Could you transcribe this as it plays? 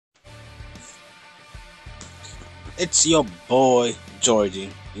It's your boy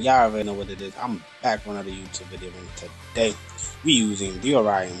Georgie. Y'all already know what it is. I'm back with another YouTube video, and today we using the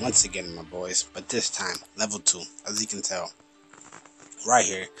Orion once again, my boys. But this time, level 2. As you can tell, right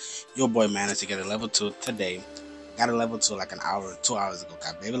here, your boy managed to get a level 2 today. Got a level 2 like an hour, 2 hours ago.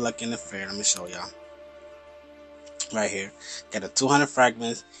 Got baby lucky in the fair. Let me show y'all. Right here, got a 200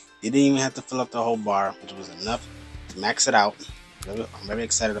 fragments. Didn't even have to fill up the whole bar, which was enough to max it out. I'm very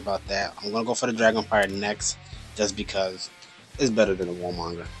excited about that. I'm gonna go for the Dragon Fire next, just because it's better than the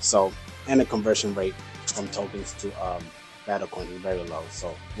Warmonger. So, and the conversion rate from tokens to battle coins is very low.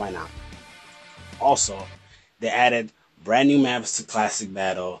 So why not? Also, they added brand new maps to Classic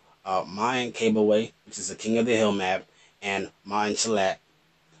Battle. Mayan Cableway, which is a King of the Hill map, and Mayan Chalet,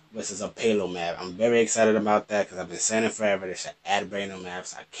 which is a payload map. I'm very excited about that because I've been saying it forever. They should add brand new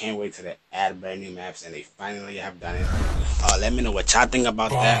maps. I can't wait till they add brand new maps, and they finally have done it. Let me know what y'all think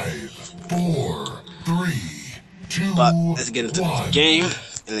about that. 5, 4, 3, 2, but let's get into this game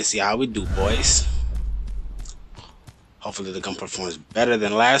and let's see how we do, boys. Hopefully the gun performs better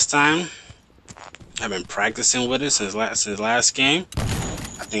than last time. I've been practicing with it since last game.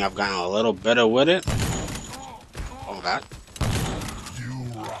 I think I've gotten a little better with it. Oh god.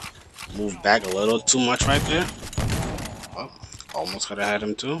 Move back a little too much right there. Oh, almost could have had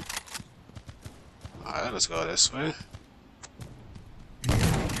him too. Alright, let's go this way.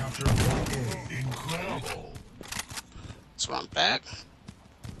 Let's run back.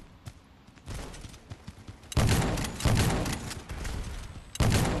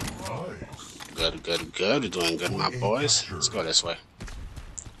 Good, good, good. You're doing good, my boys. Let's go this way.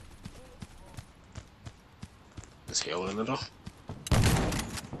 Let's heal a little.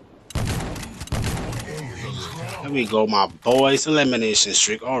 There we go, my boys. Elimination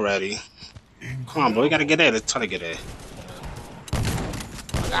streak already. Come on, boy. We gotta get there. Let's try to get there.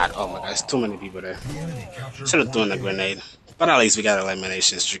 Oh my god, there's too many people there. Should have thrown a grenade. But at least we got an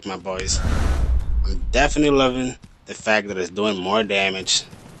elimination streak, my boys. I'm definitely loving the fact that it's doing more damage.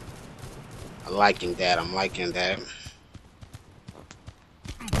 I'm liking that.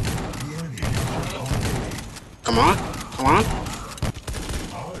 Come on. Come on.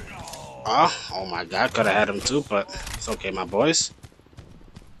 Oh my god, could have had him too, but it's okay, my boys.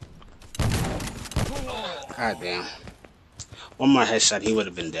 God damn. One more headshot, he would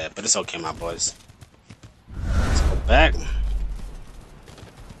have been dead, but it's okay, my boys. Let's go back.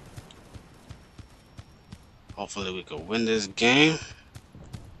 Hopefully we can win this game.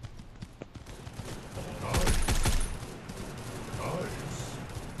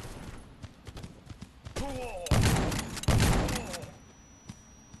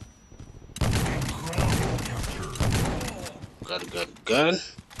 Good, good, good.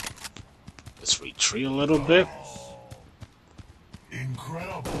 Let's retreat a little bit.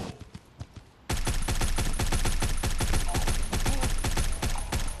 Incredible.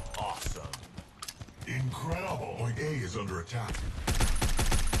 Awesome. Incredible. Point A is under attack.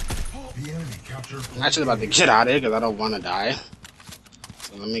 The enemy captured. I'm actually about to get out of here because I don't want to die.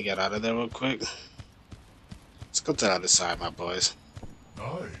 So let me get out of there real quick. Let's go to the other side, my boys.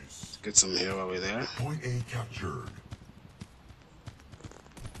 Nice. Let's get some heal over there. Point A captured.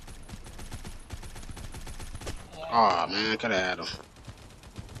 Oh man, I could have had him.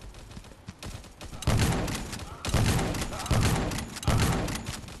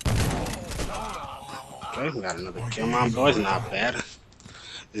 Okay, we got another kill, my boys. Not bad.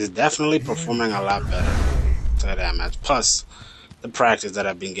 This is definitely performing a lot better to that match. Plus, the practice that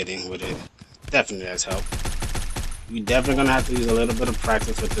I've been getting with it definitely has helped. We definitely gonna have to use a little bit of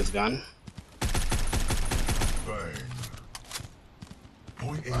practice with this gun. Bang.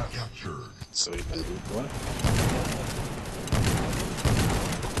 Point A captured. So we can do what?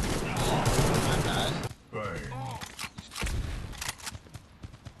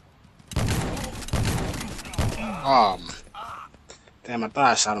 Damn, I thought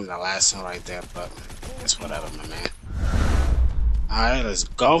I shot him the last one right there, but it's whatever, my man. Alright, let's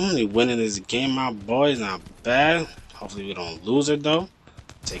go. We winning this game, my boys. Not bad. Hopefully we don't lose it, though.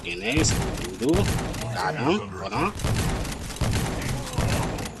 Taking ace. We can do. Got him. Hold on.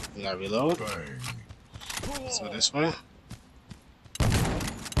 We gotta reload. So this way.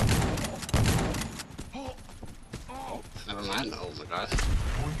 Oh, never mind. Oh my god.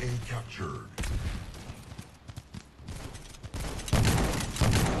 Point A captured.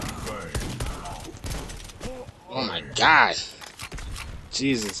 Oh my god.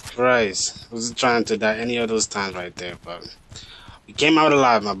 Jesus Christ. I wasn't trying to die any of those times right there, but we came out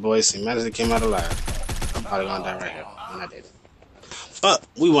alive, my boys. We managed to come out alive. I'm probably gonna die right here. And I did. But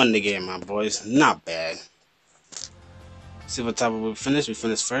we won the game, my boys. Not bad. See what type of we finished. We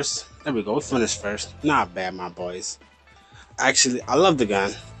finished first. There we go. We finished first. Not bad, my boys. Actually, I love the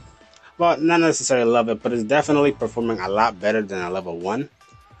gun. Well, not necessarily love it, but it's definitely performing a lot better than a level 1.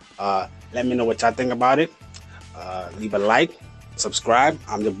 Let me know what y'all think about it. Leave a like, subscribe.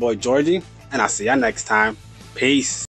 I'm your boy Georgie, and I'll see y'all next time. Peace.